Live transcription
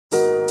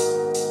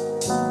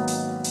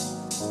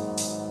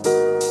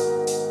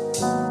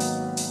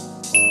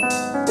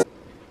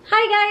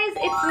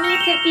it's me,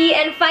 Tippy,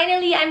 and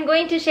finally I'm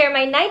going to share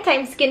my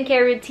nighttime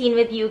skincare routine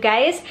with you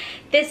guys.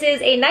 This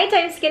is a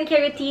nighttime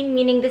skincare routine,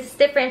 meaning this is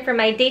different from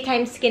my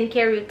daytime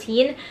skincare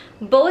routine.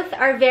 Both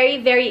are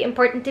very, very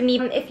important to me.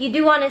 If you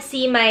do want to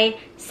see my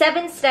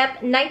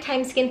 7-step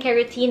nighttime skincare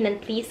routine, then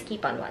please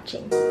keep on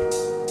watching.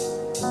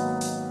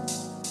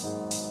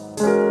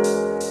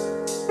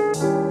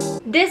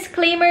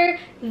 Disclaimer,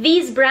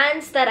 these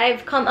brands that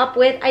I've come up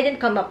with, I didn't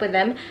come up with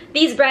them.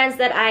 These brands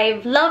that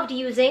I've loved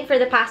using for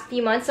the past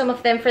few months, some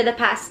of them for the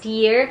past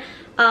year,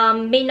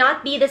 may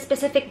not be the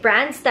specific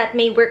brands that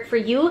may work for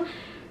you.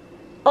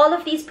 All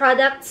of these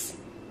products,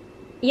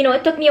 you know,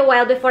 it took me a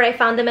while before I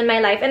found them in my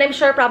life, and I'm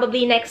sure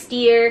probably next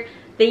year,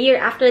 the year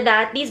after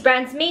that, these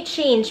brands may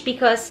change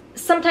because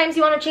sometimes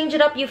you want to change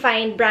it up. You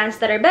find brands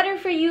that are better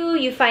for you.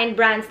 You find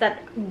brands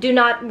that do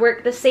not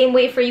work the same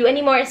way for you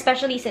anymore,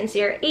 especially since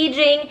you're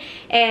aging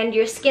and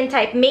your skin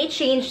type may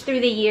change through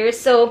the years.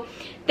 So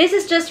this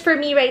is just for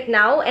me right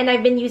now, and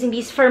I've been using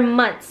these for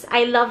months.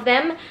 I love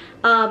them,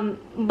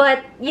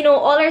 but you know,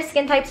 all our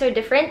skin types are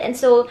different, and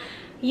so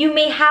you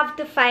may have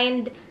to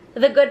find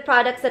the good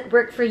products that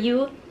work for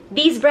you.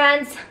 These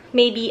brands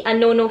may be a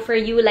no-no for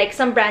you, like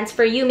some brands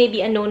for you may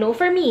be a no-no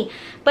for me.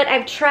 But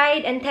I've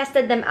tried and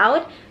tested them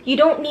out. You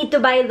don't need to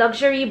buy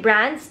luxury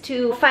brands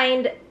to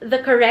find the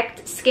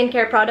correct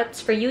skincare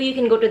products for you. You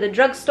can go to the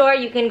drugstore,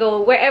 you can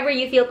go wherever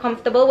you feel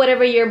comfortable,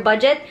 whatever your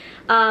budget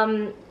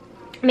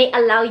may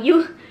allow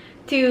you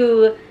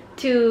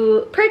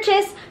to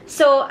purchase.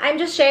 So I'm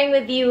just sharing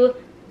with you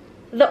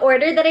the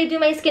order that I do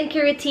my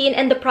skincare routine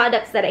and the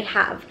products that I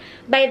have.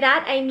 By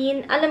that, I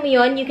mean, alam mo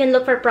yun, you can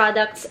look for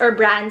products or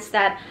brands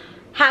that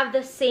have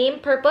the same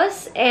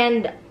purpose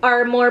and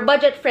are more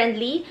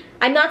budget-friendly.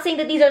 I'm not saying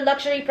that these are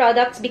luxury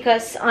products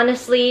because,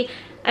 honestly,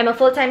 I'm a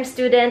full-time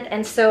student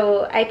and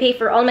so I pay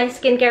for all my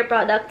skincare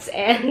products,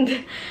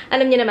 and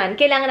alam niyo naman,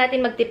 kailangan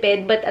natin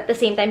magtipid, but at the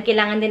same time,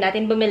 kailangan din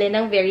natin bumili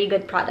ng very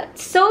good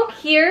products. So,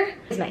 here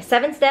is my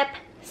 7-step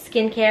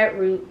skincare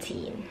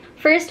routine.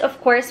 First,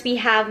 of course, we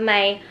have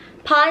my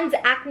Pond's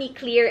Acne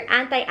Clear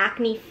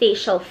Anti-Acne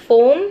Facial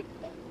Foam.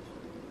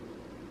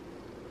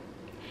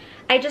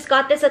 I just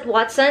got this at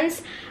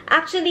Watson's.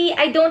 Actually,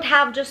 I don't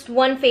have just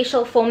one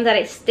facial foam that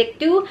I stick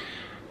to.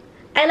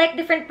 I like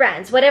different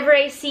brands. Whatever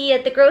I see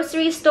at the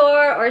grocery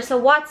store or so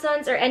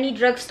Watson's or any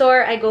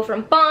drugstore, I go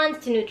from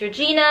Pond's to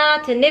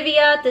Neutrogena to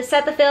Nivea to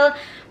Cetaphil.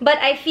 But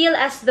I feel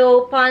as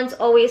though Pond's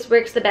always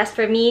works the best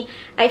for me.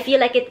 I feel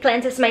like it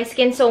cleanses my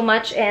skin so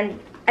much and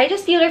I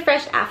just feel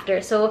refreshed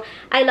after. So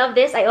I love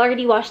this. I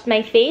already washed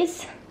my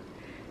face,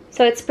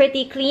 so it's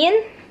pretty clean.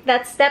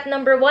 That's step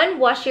number 1.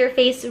 Wash your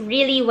face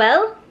really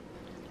well.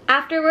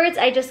 Afterwards,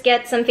 I just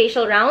get some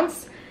facial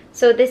rounds.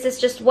 So this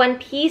is just one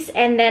piece,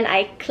 and then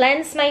I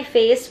cleanse my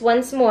face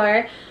once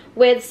more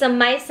with some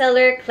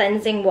micellar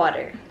cleansing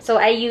water. So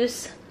I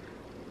use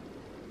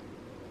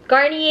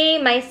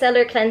Garnier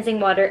micellar cleansing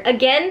water.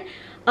 Again,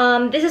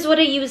 this is what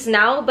I use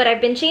now, but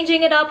I've been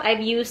changing it up.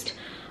 I've used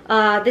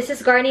this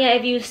is Garnier,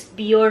 I've used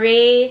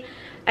Biore,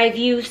 I've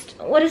used,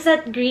 what is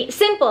that green?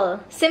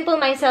 Simple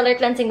micellar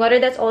cleansing water,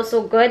 that's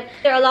also good.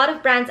 There are a lot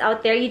of brands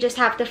out there, you just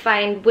have to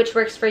find which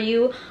works for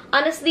you.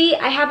 Honestly,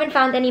 I haven't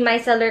found any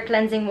micellar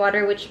cleansing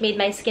water which made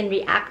my skin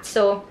react,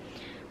 so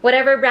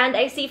whatever brand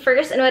I see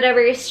first and whatever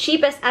is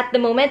cheapest at the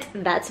moment,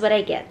 that's what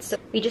I get. So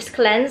we just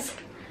cleanse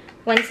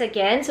once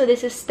again. So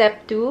this is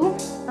step 2.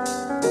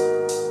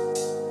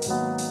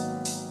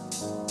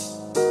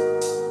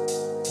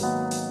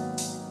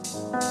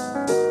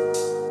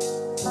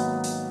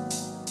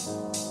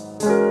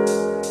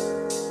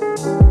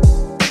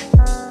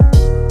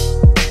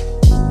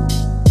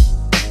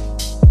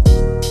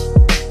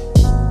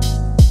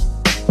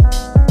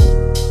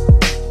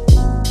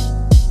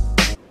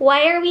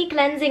 Why are we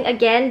cleansing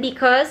again?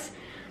 Because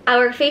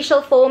our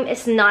facial foam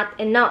is not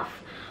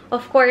enough.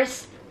 Of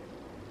course,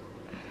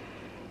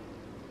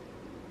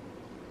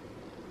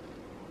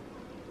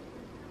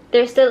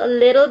 there's still a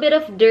little bit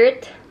of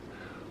dirt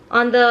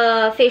on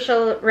the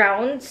facial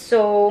rounds.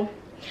 So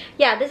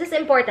yeah, this is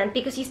important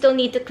because you still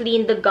need to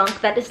clean the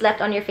gunk that is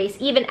left on your face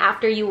even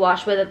after you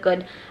wash with a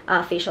good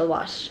facial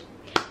wash.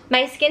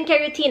 My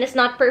skincare routine is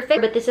not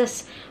perfect, but this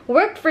has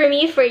worked for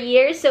me for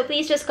years. So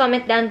please just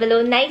comment down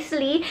below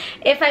nicely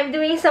if I'm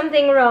doing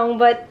something wrong.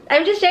 But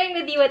I'm just sharing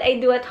with you what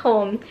I do at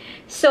home.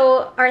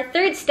 So our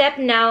 3rd step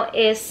now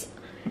is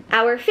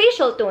our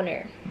facial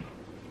toner.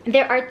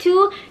 There are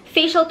 2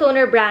 facial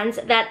toner brands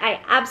that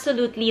I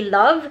absolutely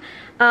love.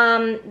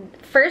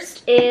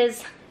 First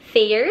is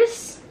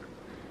Thayer's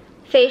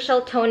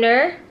facial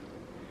toner.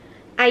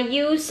 I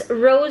use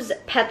Rose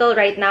Petal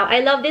right now. I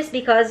love this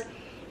because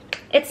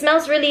it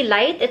smells really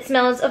light. It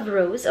smells of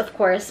rose, of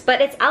course, but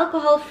it's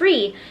alcohol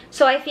free.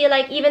 So I feel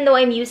like even though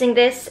I'm using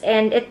this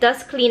and it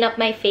does clean up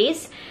my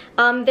face,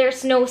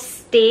 there's no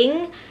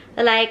sting,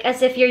 like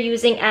as if you're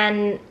using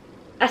an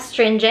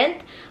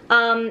astringent.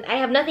 I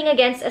have nothing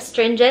against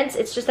astringents.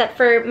 It's just that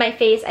for my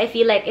face, I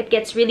feel like it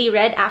gets really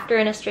red after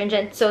an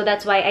astringent. So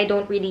that's why I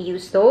don't really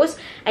use those.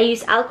 I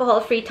use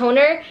alcohol-free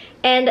toner.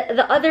 And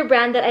the other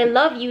brand that I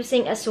love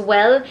using as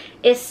well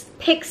is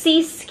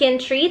Pixi Skin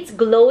Treats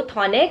Glow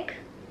Tonic.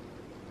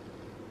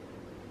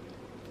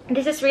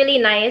 This is really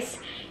nice.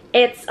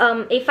 It's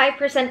a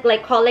 5%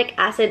 glycolic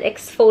acid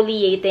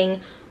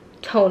exfoliating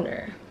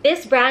toner.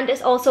 This brand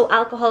is also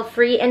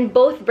alcohol-free, and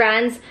both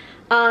brands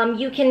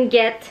you can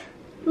get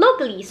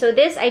locally. So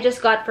this I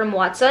just got from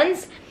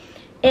Watson's,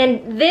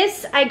 and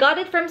this I got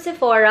it from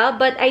Sephora,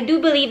 but I do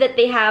believe that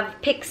they have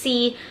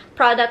Pixi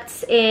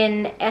products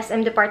in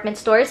SM department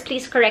stores.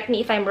 Please correct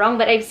me if I'm wrong,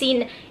 but I've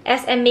seen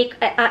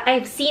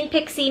I've seen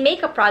Pixi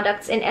makeup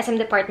products in SM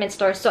department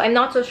stores, so I'm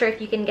not so sure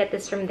if you can get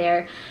this from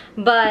there.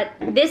 But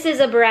this is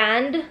a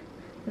brand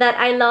that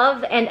I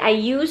love and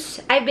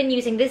I've been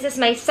using. This is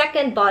my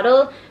second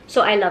bottle,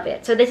 so I love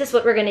it. So this is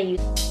what we're gonna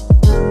use.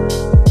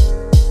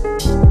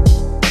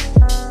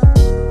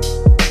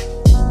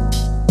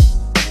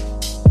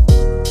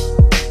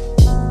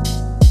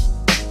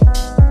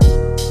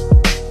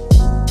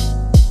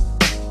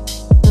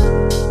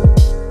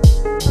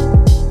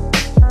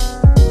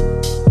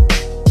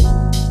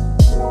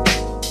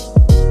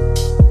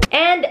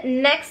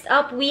 Next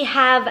up, we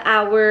have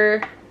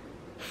our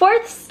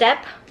fourth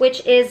step,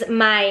 which is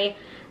my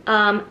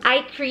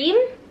eye cream.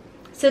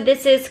 So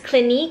this is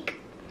Clinique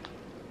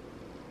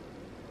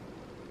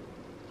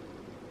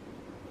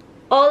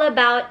All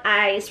About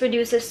Eyes.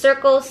 Reduces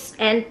circles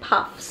and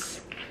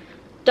puffs.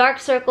 Dark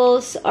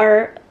circles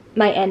are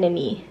my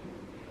enemy.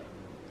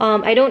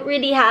 I don't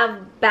really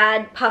have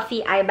bad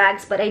puffy eye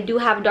bags, but I do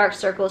have dark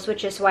circles,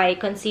 which is why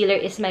concealer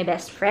is my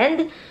best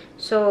friend.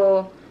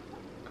 So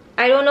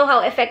I don't know how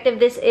effective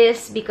this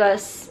is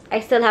because I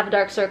still have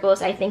dark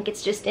circles. I think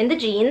it's just in the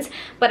genes,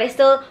 but I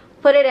still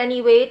put it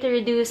anyway to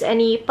reduce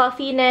any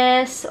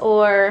puffiness,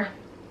 or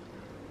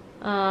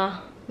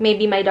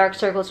maybe my dark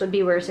circles would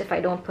be worse if I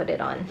don't put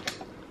it on.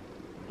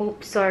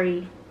 Oops,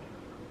 sorry.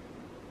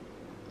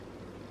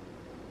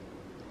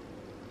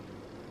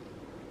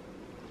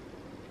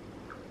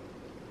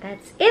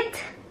 That's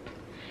it.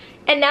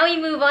 And now we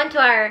move on to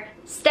our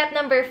step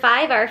number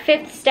 5, our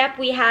fifth step.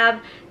 We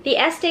have the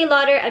Estee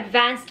Lauder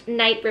Advanced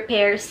Night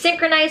Repair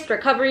Synchronized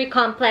Recovery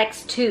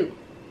Complex 2.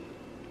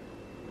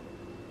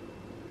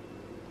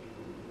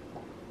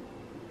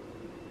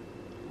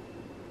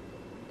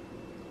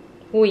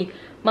 Uy,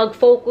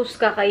 mag-focus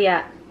ka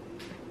kaya.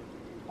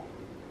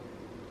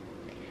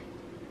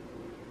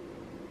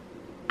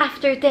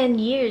 After 10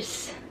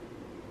 years,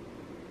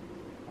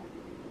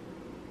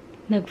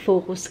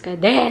 nag-focus ka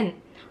din.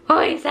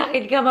 Hoy,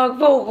 sakit ka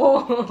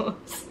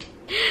mag-focus.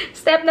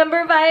 Step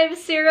number 5,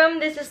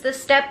 serum. This is the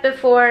step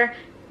before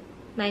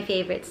my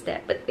favorite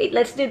step. But wait,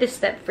 let's do this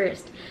step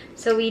first.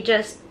 So we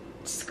just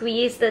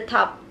squeeze the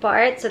top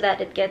part so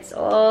that it gets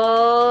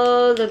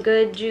all the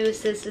good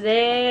juices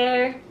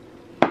there.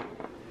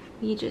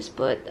 We just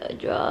put a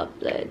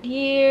droplet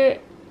here,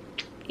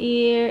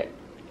 here,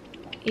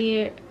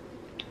 here,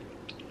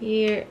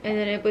 here, and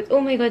then I put,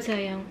 oh my god,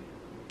 sayang.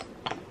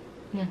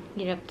 Yeah,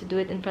 you have to do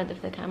it in front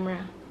of the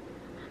camera.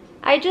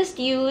 I just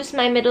use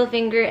my middle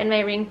finger and my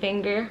ring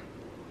finger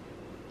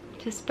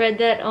to spread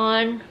that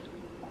on,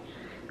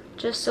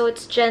 just so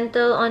it's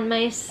gentle on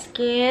my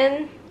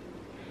skin.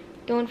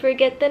 Don't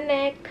forget the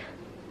neck.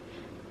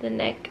 The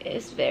neck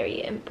is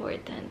very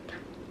important.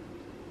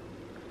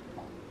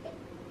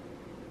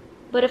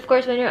 But of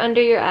course, when you're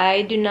under your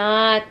eye, do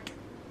not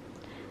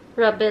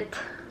rub it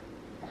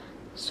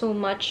so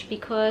much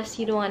because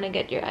you don't want to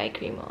get your eye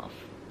cream off.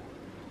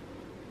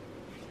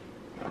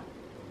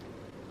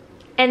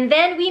 And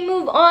then we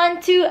move on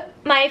to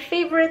my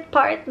favorite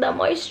part, the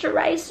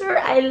moisturizer.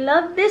 I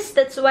love this.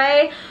 That's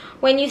why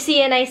when you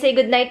see and I say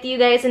goodnight to you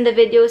guys in the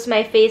videos,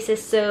 my face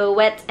is so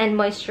wet and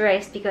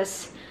moisturized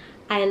because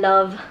I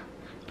love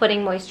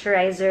putting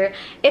moisturizer.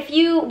 If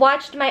you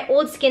watched my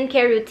old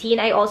skincare routine,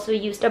 I also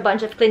used a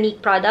bunch of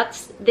Clinique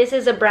products. This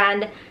is a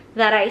brand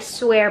that I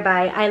swear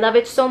by. I love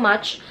it so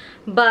much.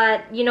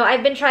 But, you know,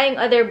 I've been trying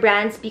other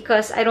brands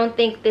because I don't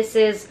think this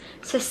is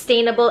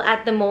sustainable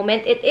at the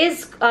moment. It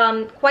is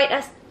quite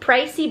a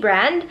pricey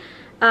brand.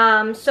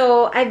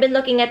 So I've been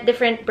looking at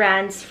different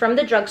brands from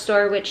the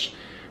drugstore, which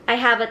I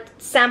have a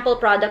sample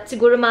product.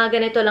 Siguro mga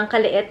ganito lang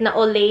kaliit na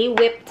Olay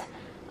whipped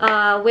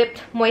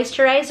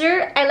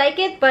moisturizer. I like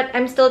it, but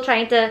I'm still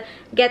trying to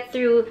get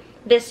through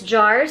this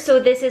jar. So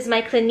this is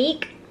my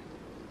Clinique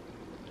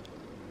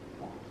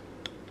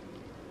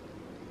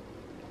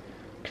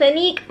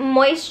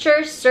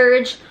Moisture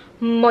Surge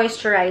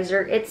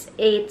Moisturizer. It's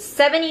a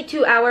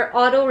 72-hour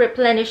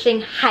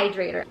auto-replenishing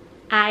hydrator.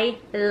 I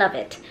love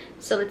it.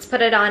 So let's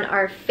put it on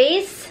our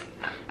face.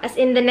 As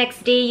in the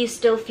next day, you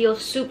still feel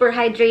super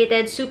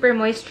hydrated, super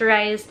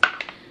moisturized.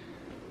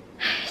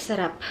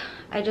 Sarap.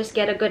 I just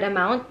get a good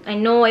amount. I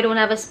know I don't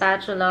have a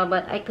spatula,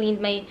 but I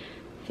cleaned my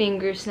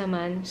fingers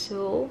naman.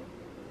 So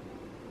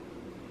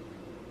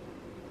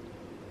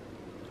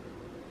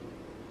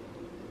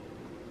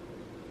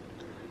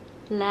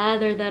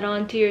lather that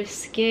onto your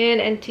skin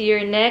and to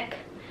your neck.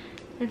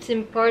 It's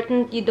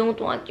important. You don't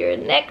want your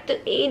neck to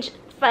age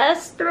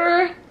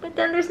faster. But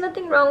then there's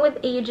nothing wrong with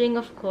aging,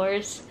 of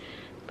course.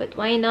 But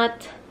why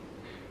not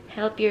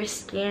help your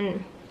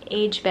skin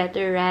age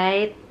better,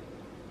 right?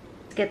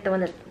 Let's get the one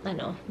that,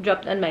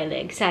 dropped on my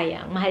leg.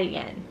 Sayang, mahal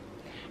yan.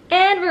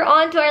 And we're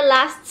on to our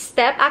last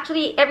step.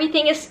 Actually,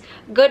 everything is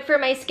good for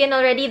my skin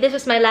already. This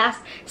is my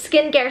last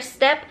skincare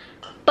step.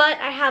 But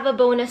I have a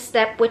bonus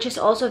step, which is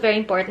also very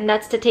important.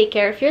 That's to take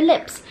care of your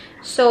lips.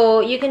 So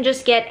you can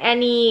just get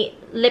any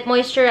lip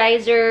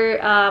moisturizer.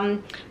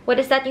 What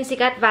is that? Yung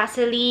sikat?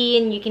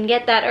 Vaseline. You can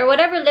get that. Or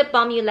whatever lip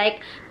balm you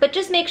like. But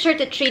just make sure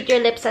to treat your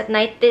lips at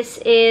night. This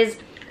is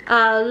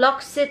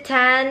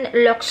L'Occitane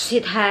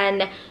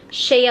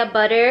Shea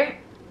Butter.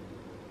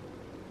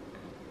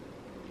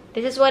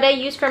 This is what I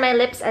use for my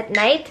lips at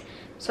night.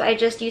 So I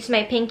just use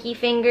my pinky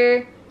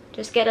finger.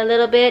 Just get a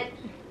little bit.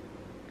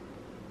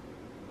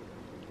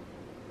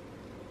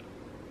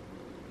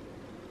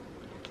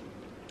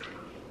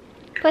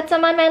 Put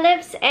some on my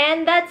lips,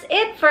 and that's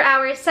it for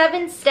our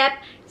 7-step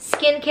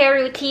skincare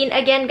routine.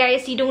 Again,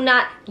 guys, you do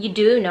not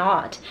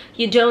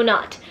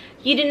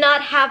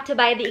have to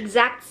buy the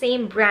exact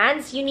same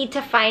brands. You need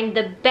to find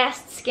the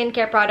best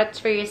skincare products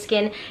for your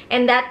skin,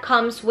 and that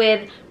comes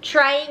with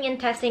trying and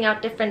testing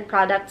out different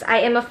products. I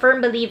am a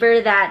firm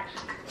believer that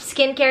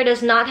skincare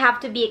does not have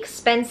to be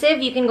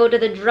expensive. You can go to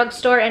the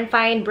drugstore and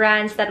find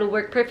brands that will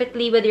work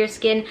perfectly with your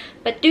skin,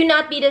 but do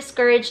not be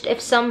discouraged if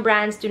some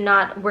brands do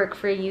not work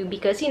for you,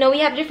 because we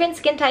have different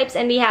skin types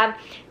and we have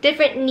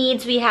different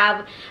needs. We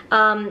have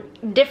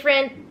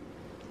different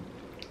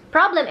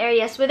problem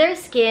areas with our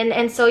skin,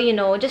 and so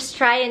just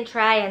try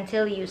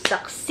until you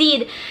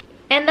succeed.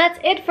 And that's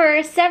it for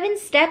our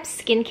 7-step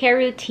skincare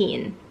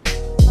routine.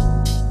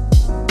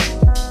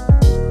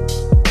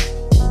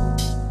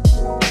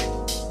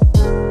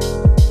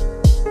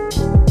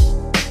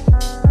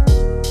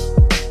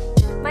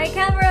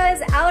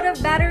 Out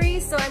of battery,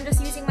 so I'm just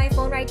using my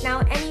phone right now.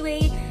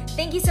 Anyway,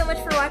 thank you so much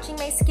for watching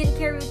my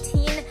skincare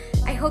routine.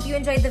 I hope you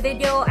enjoyed the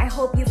video. I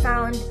hope you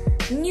found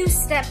new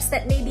steps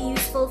that may be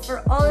useful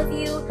for all of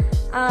you.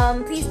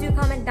 Please do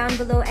comment down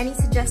below any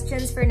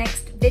suggestions for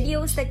next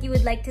videos that you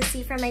would like to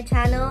see from my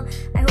channel.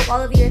 I hope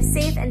all of you are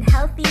safe and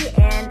healthy,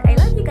 and I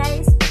love you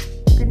guys.